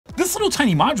this little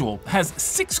tiny module has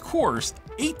 6 cores,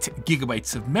 8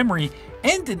 gigabytes of memory,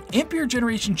 and an Ampere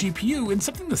generation GPU and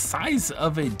something the size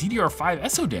of a DDR5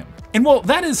 SODIMM. And while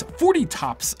that is 40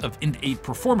 tops of Int 8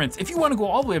 performance, if you want to go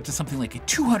all the way up to something like a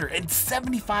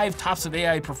 275 tops of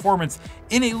AI performance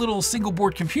in a little single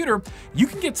board computer, you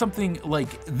can get something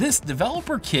like this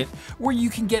developer kit where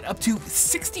you can get up to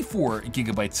 64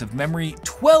 gigabytes of memory,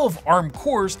 12 ARM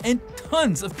cores, and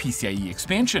tons of PCIe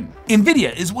expansion.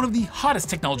 NVIDIA is one of the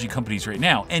hottest technology companies right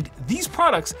now, and these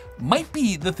products might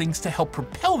be the things to help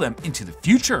propel them into the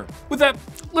future. With that,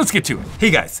 let's get to it. Hey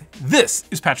guys, this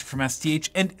is Patrick from STH,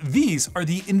 and these are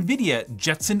the NVIDIA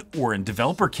Jetson Orin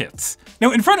developer kits.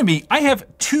 Now in front of me, I have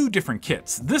 2 different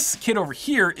kits. This kit over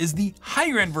here is the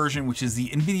higher end version, which is the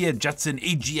NVIDIA Jetson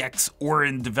AGX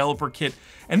Orin developer kit.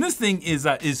 And this thing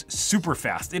is super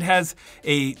fast. It has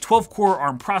a 12-core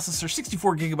ARM processor,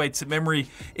 64 gigabytes of memory.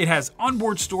 It has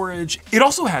onboard storage. It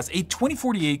also has a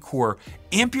 2048-core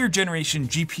Ampere generation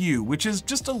GPU, which is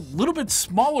just a little bit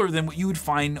smaller than what you would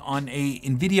find on a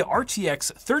NVIDIA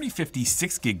RTX 3050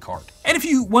 6GB card. And if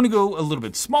you want to go a little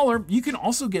bit smaller, you can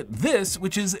also get this,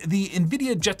 which is the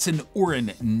NVIDIA Jetson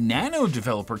Orin Nano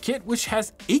developer kit, which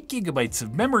has 8 gigabytes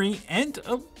of memory and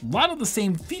a lot of the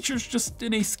same features, just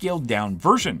in a scaled down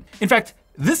version. In fact,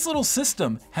 this little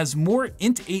system has more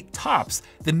Int 8 tops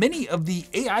than many of the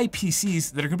AI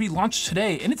PCs that are going to be launched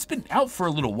today, and it's been out for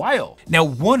a little while. Now,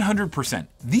 100%,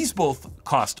 these both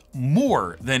cost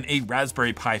more than a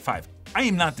Raspberry Pi 5. I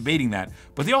am not debating that,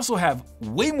 but they also have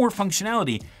way more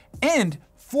functionality, and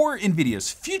for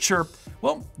NVIDIA's future,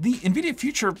 well, the NVIDIA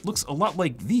future looks a lot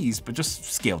like these, but just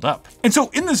scaled up. And so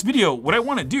in this video, what I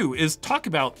want to do is talk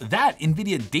about that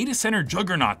NVIDIA data center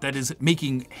juggernaut that is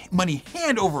making money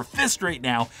hand over fist right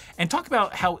now, and talk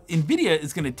about how NVIDIA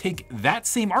is going to take that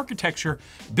same architecture,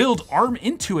 build ARM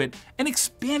into it, and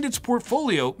expand its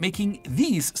portfolio, making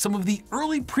these some of the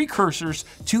early precursors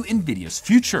to NVIDIA's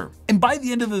future. And by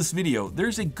the end of this video,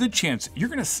 there's a good chance you're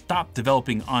going to stop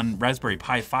developing on Raspberry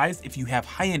Pi 5s if you have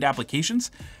high-end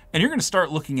applications, and you're going to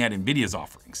start looking at NVIDIA's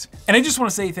offerings. And I just want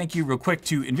to say thank you real quick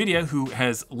to NVIDIA, who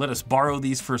has let us borrow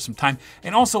these for some time,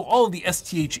 and also all of the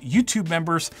STH YouTube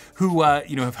members who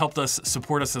have helped us,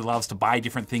 support us, and allow us to buy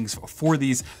different things for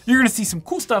these. You're going to see some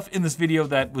cool stuff in this video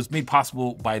that was made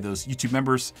possible by those YouTube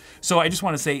members. So I just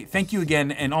want to say thank you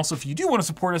again, and also if you do want to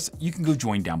support us, you can go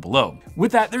join down below.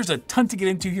 With that, there's a ton to get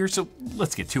into here, so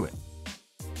let's get to it.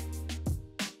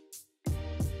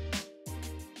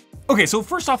 Okay, so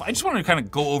first off, I just wanted to kind of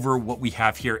go over what we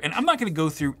have here, and I'm not going to go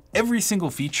through every single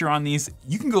feature on these.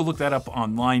 You can go look that up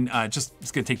online. It's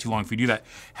going to take too long if we do that.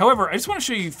 However, I just want to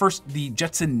show you first the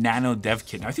Jetson Nano Dev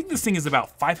Kit. Now, I think this thing is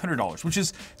about $500, which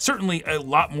is certainly a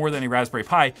lot more than a Raspberry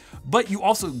Pi, but you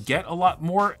also get a lot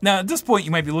more. Now, at this point,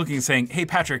 you might be looking and saying, hey,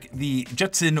 Patrick, the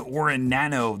Jetson Orin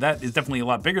Nano, that is definitely a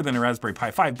lot bigger than a Raspberry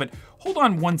Pi 5, but hold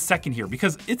on one second here,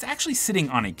 because it's actually sitting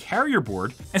on a carrier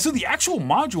board, and so the actual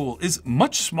module is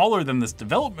much smaller than this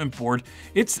development board.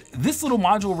 It's this little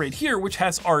module right here, which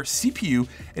has our CPU.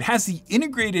 It has the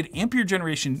integrated Ampere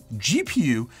generation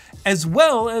GPU, as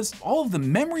well as all of the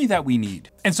memory that we need.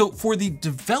 And so for the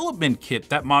development kit,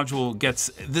 that module gets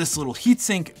this little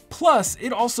heatsink, plus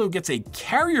it also gets a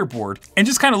carrier board. And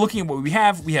just kind of looking at what we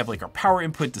have like our power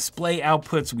input, display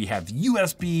outputs, we have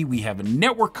USB, we have a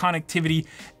network connectivity,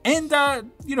 and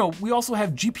we also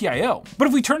have GPIO. But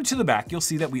if we turn to the back, you'll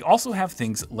see that we also have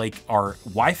things like our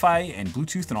Wi-Fi and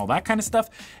Bluetooth and all that kind of stuff.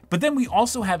 But then we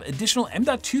also have additional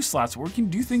M.2 slots where we can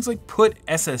do things like put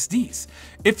SSDs.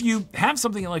 If you have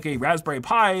something like a Raspberry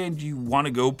Pi and you want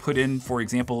to go put in, for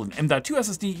example, an M.2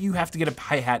 SSD, you have to get a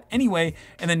Pi Hat anyway,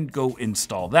 and then go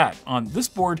install that. On this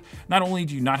board, not only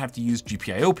do you not have to use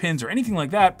GPIO pins or anything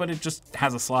like that, but it just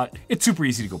has a slot. It's super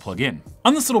easy to go plug in.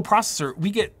 On this little processor,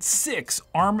 we get 6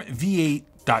 ARM v8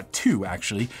 2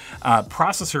 actually,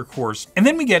 processor cores. And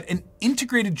then we get an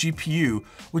integrated GPU,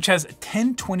 which has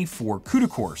 1024 CUDA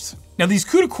cores. Now these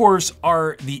CUDA cores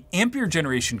are the Ampere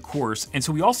generation cores, and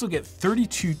so we also get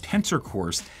 32 tensor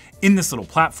cores in this little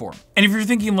platform. And if you're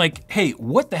thinking like, hey,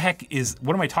 what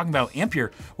am I talking about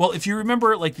Ampere? Well, if you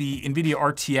remember like the NVIDIA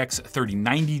RTX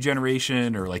 3090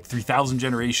 generation or like 3000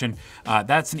 generation,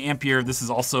 that's an Ampere. This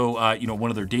is also, one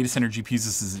of their data center GPUs.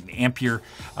 This is an Ampere,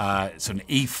 so an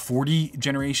A40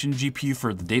 generation GPU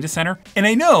for the data center. And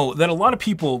I know that a lot of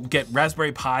people get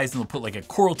Raspberry Pis and they'll put like a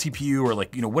Coral TPU or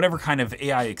like, whatever kind of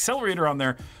AI accelerator on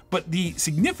there. But the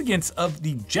significance of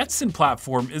the Jetson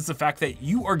platform is the fact that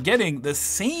you are getting the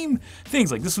same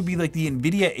things. Like this would be like the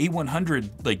NVIDIA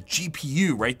A100 like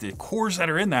GPU, right? The cores that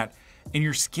are in that, and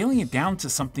you're scaling it down to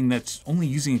something that's only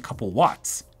using a couple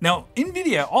watts. Now,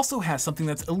 NVIDIA also has something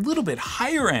that's a little bit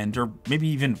higher end, or maybe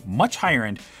even much higher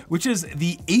end, which is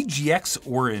the AGX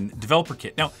Orin developer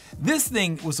kit. Now, this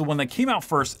thing was the one that came out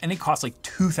first, and it cost like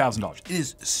 $2,000. It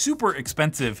is super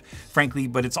expensive, frankly,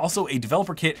 but it's also a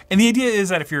developer kit. And the idea is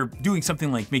that if you're doing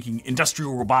something like making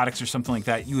industrial robotics or something like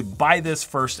that, you would buy this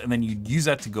first, and then you'd use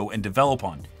that to go and develop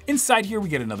on. Inside here, we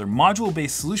get another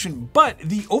module-based solution, but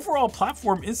the overall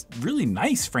platform is really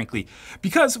nice, frankly,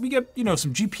 because we get,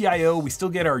 some GPIO, we still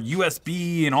get our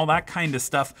USB and all that kind of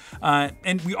stuff.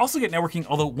 And we also get networking,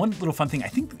 although one little fun thing, I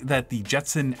think that the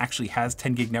Jetson actually has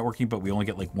 10 gig networking, but we only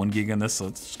get like 1 gig on this. So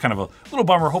it's kind of a little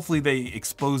bummer. Hopefully they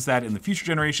expose that in the future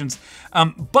generations.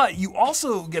 But you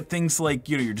also get things like,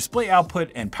 your display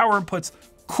output and power inputs.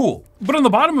 Cool. But on the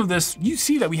bottom of this, you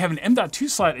see that we have an M.2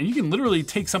 slot, and you can literally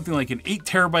take something like an 8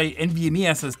 terabyte NVMe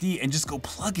SSD and just go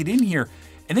plug it in here,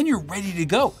 and then you're ready to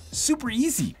go. Super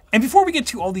easy. And before we get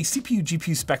to all the CPU,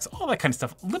 GPU specs, all that kind of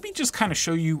stuff, let me just kind of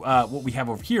show you what we have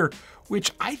over here,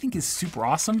 which I think is super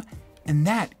awesome. And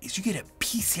that is you get a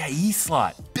PCIe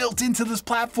slot built into this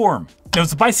platform. Now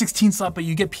it's a by 16 slot, but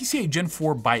you get PCIe Gen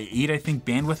 4 by 8, I think,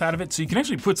 bandwidth out of it. So you can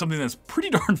actually put something that's pretty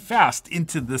darn fast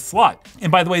into this slot.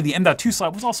 And by the way, the M.2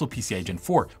 slot was also PCIe Gen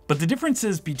 4. But the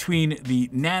differences between the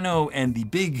Nano and the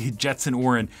big Jetson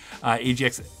Orin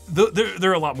AGX,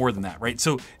 they're a lot more than that, right?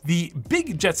 So the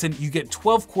big Jetson, you get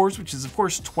 12 cores, which is of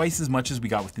course twice as much as we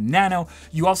got with the Nano.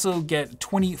 You also get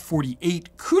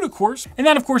 2048 CUDA cores. And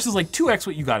that of course is like 2x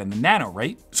what you got in the Nano,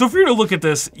 right? So if you were to look at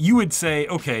this, you would say,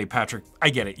 okay, Patrick, I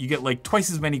get it. You get like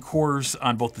twice as many cores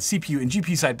on both the CPU and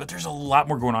GPU side, but there's a lot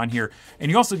more going on here.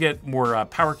 And you also get more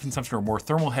power consumption or more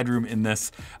thermal headroom in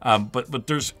this, but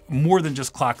there's more than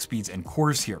just clock speeds and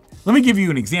cores here. Let me give you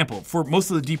an example. For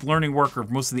most of the deep learning work or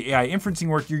most of the AI inferencing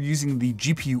work, you're using the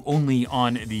GPU only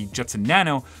on the Jetson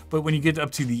Nano, but when you get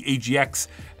up to the AGX,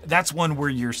 that's one where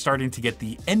you're starting to get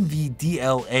the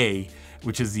NVDLA,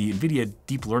 which is the NVIDIA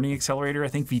Deep Learning Accelerator, I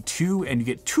think V2, and you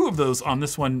get 2 of those on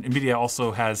this one. NVIDIA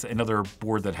also has another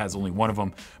board that has only 1 of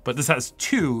them, but this has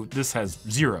 2, this has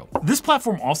 0. This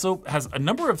platform also has a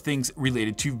number of things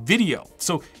related to video.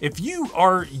 So if you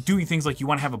are doing things like you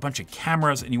wanna have a bunch of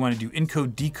cameras and you wanna do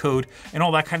encode, decode, and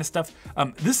all that kind of stuff,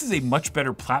 this is a much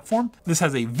better platform. This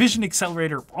has a vision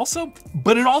accelerator also,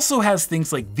 but it also has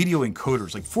things like video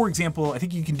encoders. Like for example, I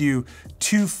think you can do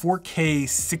 2 4K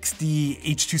 60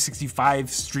 H.265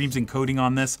 streams encoding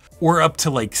on this, or up to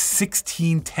like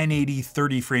 16 1080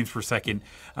 30 frames per second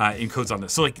encodes on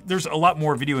this. So like there's a lot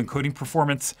more video encoding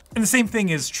performance. And the same thing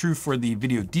is true for the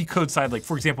video decode side. Like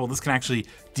for example, this can actually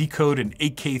decode an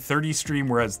 8K 30 stream,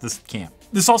 whereas this can't.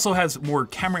 This also has more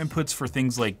camera inputs for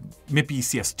things like MIPI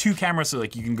CS2 cameras, so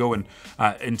like you can go and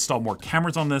install more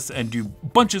cameras on this and do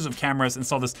bunches of cameras,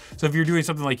 install this. So if you're doing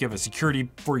something like you have a security,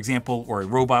 for example, or a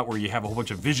robot where you have a whole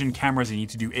bunch of vision cameras and you need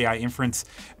to do AI inference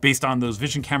based on those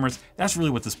vision cameras, that's really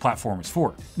what this platform is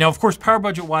for. Now, of course, power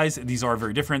budget wise, these are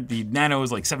very different. The Nano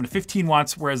is like 7 to 15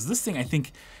 watts, whereas this thing I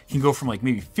think can go from like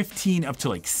maybe 15 up to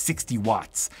like 60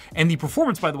 watts. And the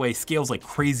performance, by the way, scales like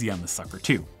crazy on this sucker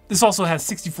too. This also has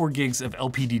 64 gigs of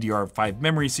LPDDR5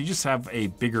 memory, so you just have a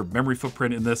bigger memory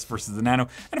footprint in this versus the Nano.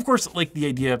 And of course, like the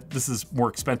idea, this is more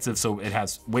expensive, so it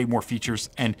has way more features,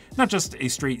 and not just a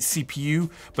straight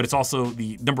CPU, but it's also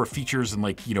the number of features and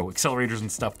like, accelerators and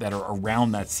stuff that are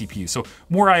around that CPU. So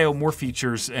more IO, more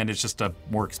features, and it's just a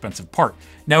more expensive part.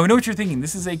 Now I know what you're thinking,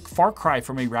 this is a far cry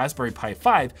from a Raspberry Pi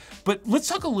 5, but let's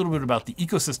talk a little bit about the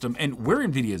ecosystem and where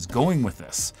NVIDIA is going with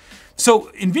this.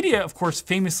 So NVIDIA, of course,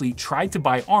 famously tried to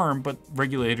buy ARM, but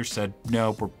regulators said,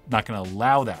 no, we're not gonna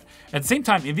allow that. At the same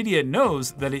time, NVIDIA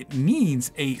knows that it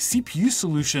needs a CPU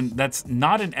solution that's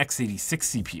not an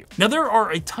x86 CPU. Now, there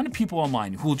are a ton of people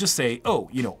online who will just say, oh,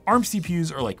 ARM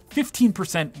CPUs are like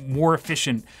 15% more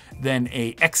efficient than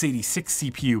a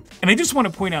x86 CPU. And I just want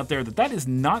to point out there that that is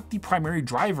not the primary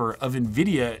driver of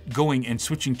NVIDIA going and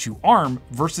switching to ARM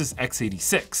versus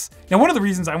x86. Now, one of the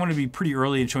reasons I wanted to be pretty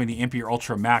early in showing the Ampere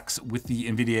Ultra Max with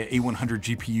the NVIDIA A100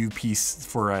 GPU piece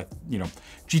for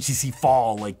GTC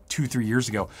Fall like 2-3 years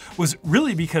ago was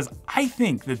really because I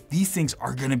think that these things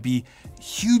are going to be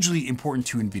hugely important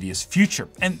to NVIDIA's future.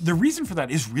 And the reason for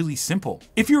that is really simple.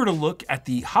 If you were to look at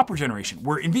the Hopper generation,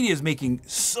 where NVIDIA is making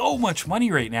so much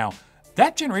money right now,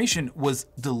 That generation was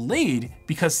delayed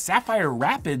because Sapphire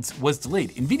Rapids was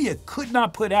delayed. NVIDIA could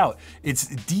not put out its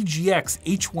DGX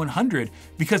H100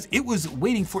 because it was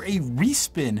waiting for a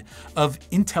respin of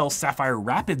Intel Sapphire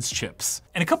Rapids chips.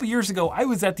 And a couple years ago, I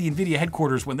was at the NVIDIA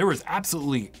headquarters when there was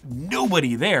absolutely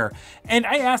nobody there. And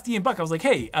I asked Ian Buck, I was like,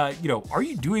 hey, are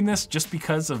you doing this just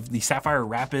because of the Sapphire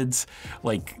Rapids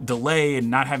like delay and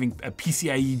not having a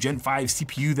PCIe Gen 5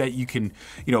 CPU that you can,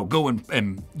 go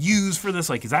and use for this?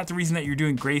 Like, is that the reason that you're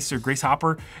doing Grace or Grace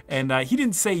Hopper? And he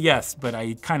didn't say yes, but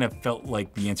I kind of felt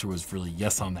like the answer was really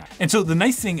yes on that. And so the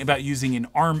nice thing about using an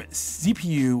ARM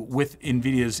CPU with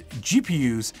NVIDIA's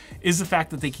GPUs is the fact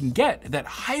that they can get that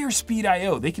higher speed IO.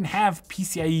 They can have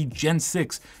PCIe Gen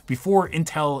 6 before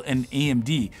Intel and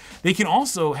AMD. They can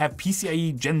also have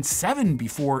PCIe Gen 7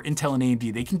 before Intel and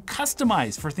AMD. They can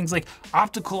customize for things like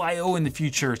optical IO in the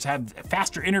future to have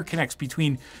faster interconnects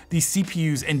between these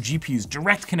CPUs and GPUs,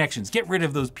 direct connections, get rid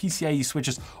of those PCIe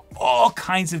switches. All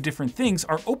kinds of different things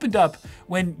are opened up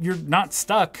when you're not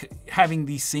stuck having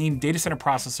the same data center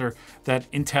processor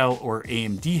that Intel or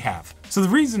AMD have. So the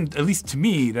reason, at least to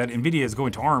me, that NVIDIA is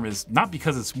going to ARM is not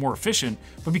because it's more efficient,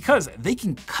 but because they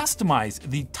can customize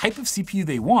the type of CPU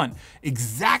they want,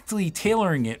 exactly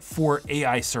tailoring it for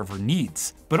AI server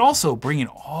needs, but also bring it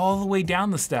all the way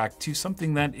down the stack to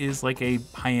something that is like a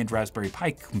high-end Raspberry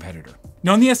Pi competitor.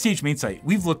 Now on the STH main site,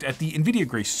 we've looked at the NVIDIA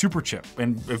Grace Superchip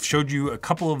and I've showed you a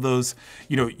couple of those.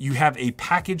 You have a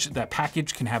package. That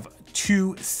package can have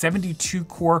two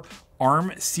 72-core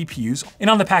ARM CPUs. And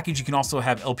on the package, you can also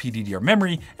have LPDDR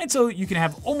memory. And so you can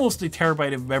have almost a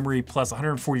terabyte of memory plus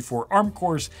 144 ARM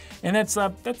cores. And that's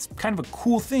kind of a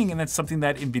cool thing. And that's something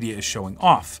that NVIDIA is showing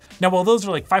off. Now, while those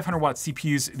are like 500 watt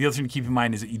CPUs, the other thing to keep in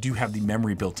mind is that you do have the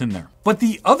memory built in there. But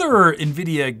the other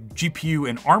NVIDIA GPU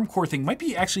and ARM core thing might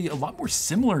be actually a lot more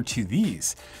similar to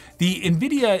these. The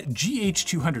NVIDIA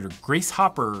GH200 or Grace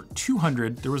Hopper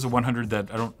 200, there was a 100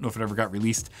 that I don't know if it ever got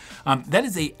released. That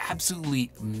is a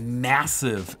absolutely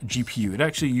massive GPU. It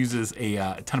actually uses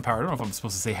a ton of power. I don't know if I'm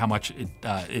supposed to say how much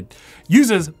it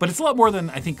uses, but it's a lot more than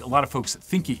I think a lot of folks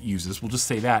think it uses. We'll just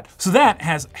say that. So that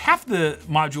has half the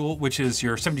module, which is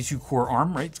your 72 core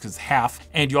ARM, right? Because half,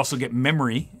 and you also get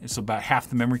memory. It's about half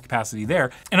the memory capacity there.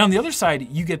 And on the other side,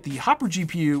 you get the Hopper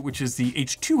GPU, which is the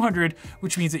H200,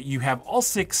 which means that you have all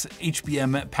 6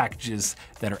 HBM packages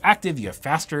that are active, you have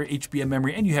faster HBM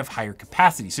memory, and you have higher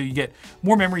capacity. So you get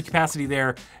more memory capacity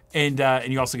there, and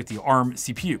you also get the ARM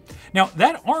CPU. Now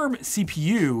that ARM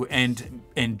CPU and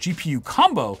GPU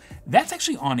combo, that's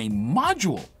actually on a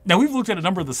module. Now we've looked at a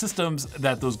number of the systems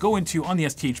that those go into on the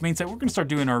STH main site. We're gonna start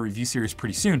doing our review series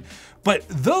pretty soon, but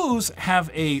those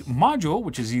have a module,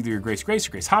 which is either your Grace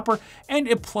or Grace Hopper, and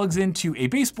it plugs into a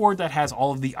baseboard that has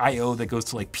all of the IO that goes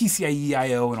to like PCIe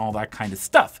IO and all that kind of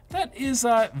stuff. That is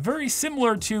very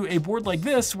similar to a board like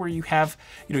this, where you have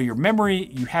your memory,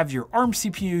 you have your ARM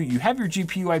CPU, you have your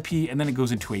GPU IP, and then it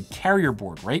goes into a carrier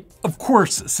board, right? Of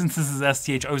course, since this is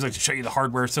STH, I always like to show you the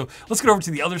hardware. So let's get over to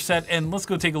the other set and let's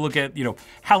go take a look at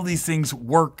how these things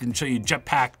work and show you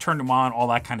Jetpack, turn them on, all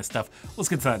that kind of stuff. Let's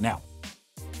get to that now.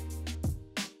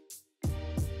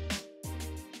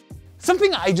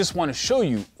 Something I just want to show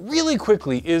you really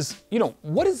quickly is,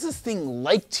 what is this thing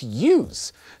like to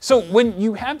use? So when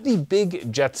you have the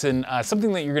big Jetson,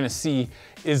 something that you're going to see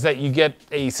is that you get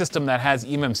a system that has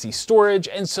eMMC storage,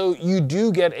 and so you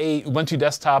do get a Ubuntu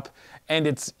desktop, and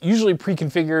it's usually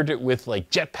pre-configured with like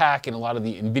Jetpack and a lot of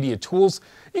the NVIDIA tools.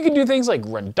 You can do things like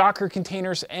run Docker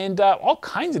containers and all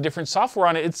kinds of different software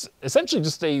on it. It's essentially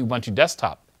just a Ubuntu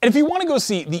desktop. And if you want to go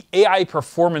see the AI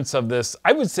performance of this,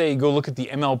 I would say go look at the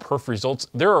MLPerf results.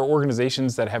 There are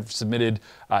organizations that have submitted,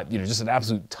 just an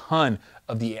absolute ton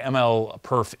of the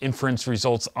MLPerf inference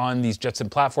results on these Jetson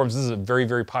platforms. This is a very,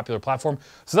 very popular platform.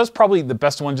 So that's probably the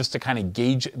best one just to kind of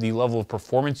gauge the level of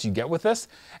performance you get with this.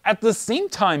 At the same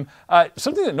time,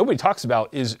 something that nobody talks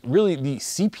about is really the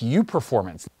CPU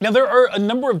performance. Now there are a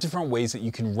number of different ways that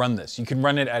you can run this. You can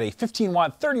run it at a 15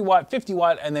 watt, 30 watt, 50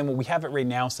 watt, and then we have it right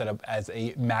now set up as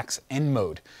a max N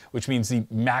mode, which means the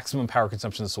maximum power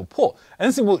consumption this will pull. And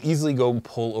this thing will easily go and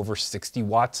pull over 60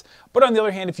 watts. But on the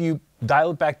other hand, if you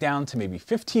dial it back down to maybe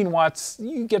 15 watts,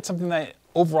 you get something that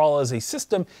overall as a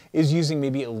system is using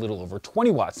maybe a little over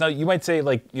 20 watts. Now you might say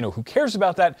like, who cares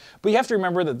about that? But you have to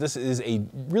remember that this is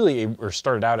or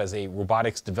started out as a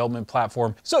robotics development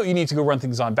platform. So you need to go run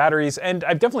things on batteries. And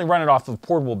I've definitely run it off of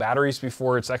portable batteries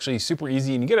before. It's actually super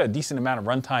easy and you get a decent amount of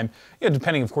runtime,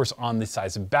 depending of course on the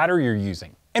size of battery you're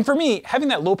using. And for me, having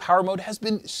that low power mode has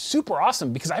been super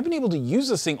awesome because I've been able to use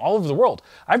this thing all over the world.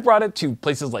 I've brought it to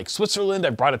places like Switzerland,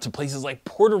 I've brought it to places like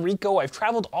Puerto Rico, I've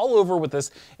traveled all over with this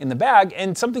in the bag,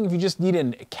 and something if you just need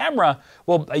a camera,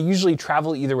 well, I usually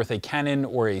travel either with a Canon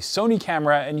or a Sony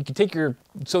camera, and you can take your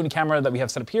Sony camera that we have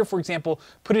set up here, for example,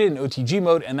 put it in OTG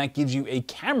mode, and that gives you a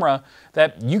camera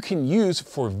that you can use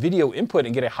for video input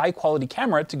and get a high quality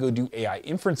camera to go do AI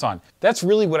inference on. That's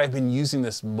really what I've been using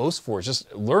this most for,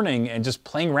 just learning and just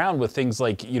playing around with things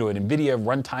like, an NVIDIA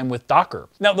runtime with Docker.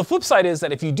 Now, the flip side is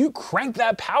that if you do crank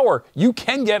that power, you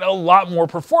can get a lot more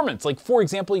performance. Like, for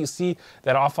example, you see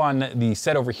that off on the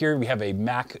set over here, we have a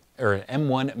Mac or an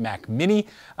M1 Mac Mini,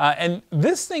 and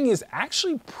this thing is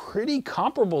actually pretty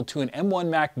comparable to an M1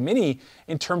 Mac Mini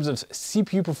in terms of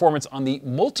CPU performance on the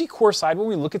multi-core side when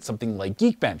we look at something like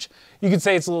Geekbench. You could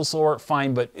say it's a little slower,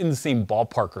 fine, but in the same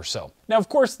ballpark or so. Now, of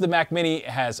course, the Mac Mini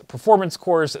has performance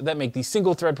cores that make the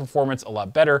single thread performance a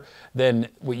lot better than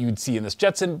what you'd see in this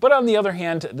Jetson, but on the other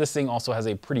hand, this thing also has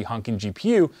a pretty hunkin'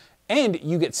 GPU, and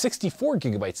you get 64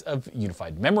 gigabytes of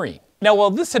unified memory. Now,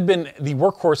 while this had been the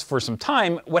workhorse for some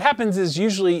time, what happens is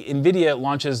usually NVIDIA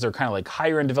launches their kind of like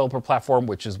higher end developer platform,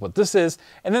 which is what this is,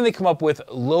 and then they come up with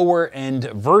lower end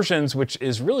versions, which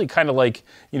is really kind of like,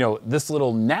 this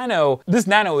little Nano. This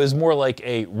Nano is more like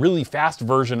a really fast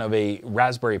version of a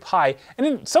Raspberry Pi, and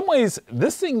in some ways,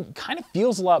 this thing kind of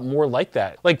feels a lot more like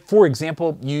that. Like, for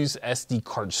example, use SD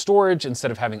card storage instead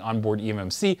of having onboard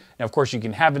eMMC. Now, of course, you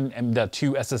can have an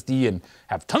M.2 SSD and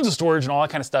have tons of storage and all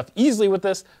that kind of stuff easily with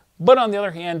this. But on the other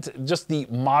hand, just the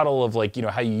model of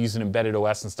how you use an embedded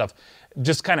OS and stuff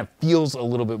just kind of feels a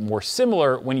little bit more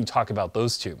similar when you talk about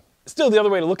those two. Still, the other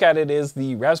way to look at it is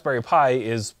the Raspberry Pi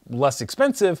is less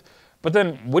expensive, but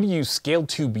then what do you scale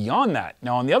to beyond that?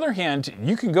 Now, on the other hand,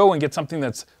 you can go and get something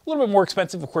that's a little bit more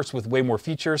expensive, of course, with way more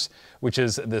features, which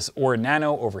is this Aura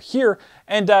Nano over here.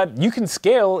 And you can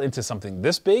scale into something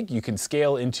this big. You can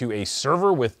scale into a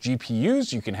server with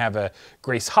GPUs. You can have a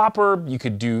Grace Hopper. You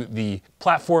could do the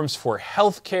platforms for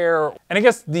healthcare. And I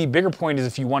guess the bigger point is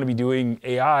if you want to be doing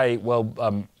AI,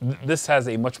 well, this has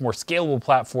a much more scalable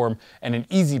platform and an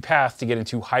easy path to get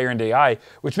into higher end AI,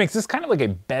 which makes this kind of like a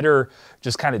better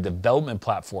just kind of development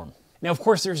platform. Now, of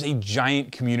course, there's a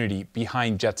giant community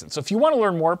behind Jetson. So if you want to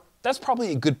learn more, that's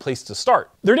probably a good place to start.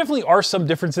 There definitely are some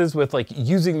differences with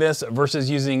using this versus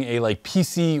using a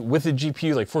PC with a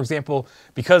GPU. Like, for example,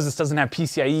 because this doesn't have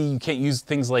PCIe, you can't use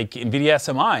things like NVIDIA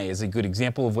SMI is a good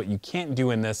example of what you can't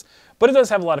do in this, but it does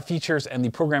have a lot of features and the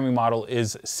programming model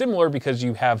is similar because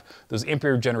you have those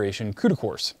Ampere generation CUDA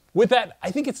cores. With that, I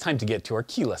think it's time to get to our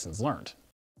key lessons learned.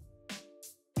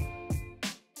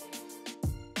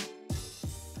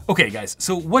 Okay guys,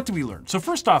 so what do we learn? So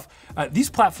first off, these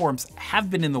platforms have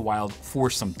been in the wild for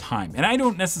some time, and I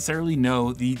don't necessarily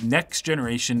know the next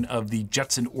generation of the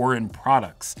Jetson Orin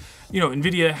products.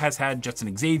 NVIDIA has had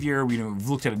Jetson Xavier, we've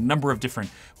looked at a number of different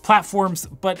platforms,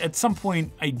 but at some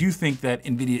point, I do think that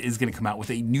NVIDIA is gonna come out with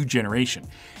a new generation.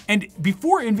 And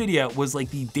before NVIDIA was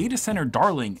like the data center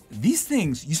darling, these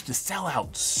things used to sell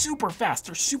out super fast.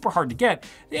 They're super hard to get.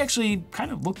 They actually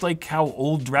kind of looked like how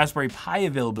old Raspberry Pi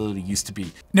availability used to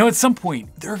be. Now, at some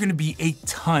point, there are gonna be a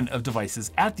ton of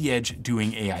devices at the edge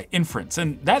doing AI inference,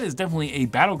 and that is definitely a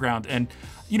battleground. And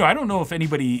I don't know if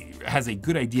anybody has a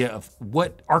good idea of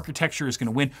what architecture is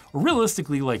gonna win, or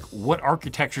realistically, what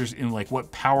architectures in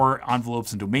what power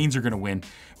envelopes and domains are gonna win.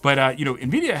 But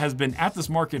NVIDIA has been at this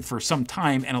market for some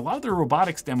time, and a lot of their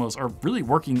robotics demos are really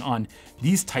working on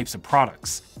these types of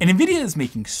products. And NVIDIA is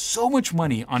making so much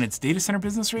money on its data center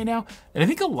business right now that I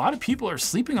think a lot of people are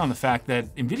sleeping on the fact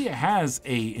that NVIDIA has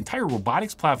an entire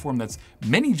robotics platform that's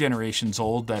many generations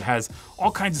old, that has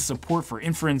all kinds of support for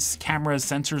inference, cameras,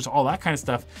 sensors, all that kind of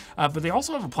stuff. But they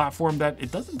also have a platform that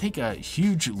it doesn't take a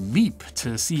huge leap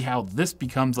to see how this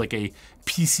becomes like a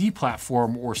PC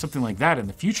platform or something like that in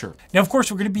the future. Now, of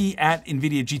course, we're going to be at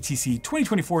NVIDIA GTC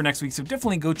 2024 next week, so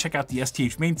definitely go check out the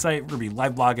STH main site. We're going to be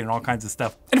live blogging and all kinds of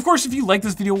stuff. And of course, if you like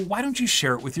this video, why don't you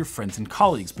share it with your friends and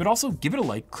colleagues, but also give it a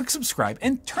like, click subscribe,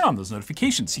 and turn on those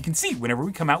notifications so you can see whenever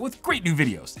we come out with great new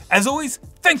videos. As always,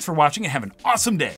 thanks for watching and have an awesome day.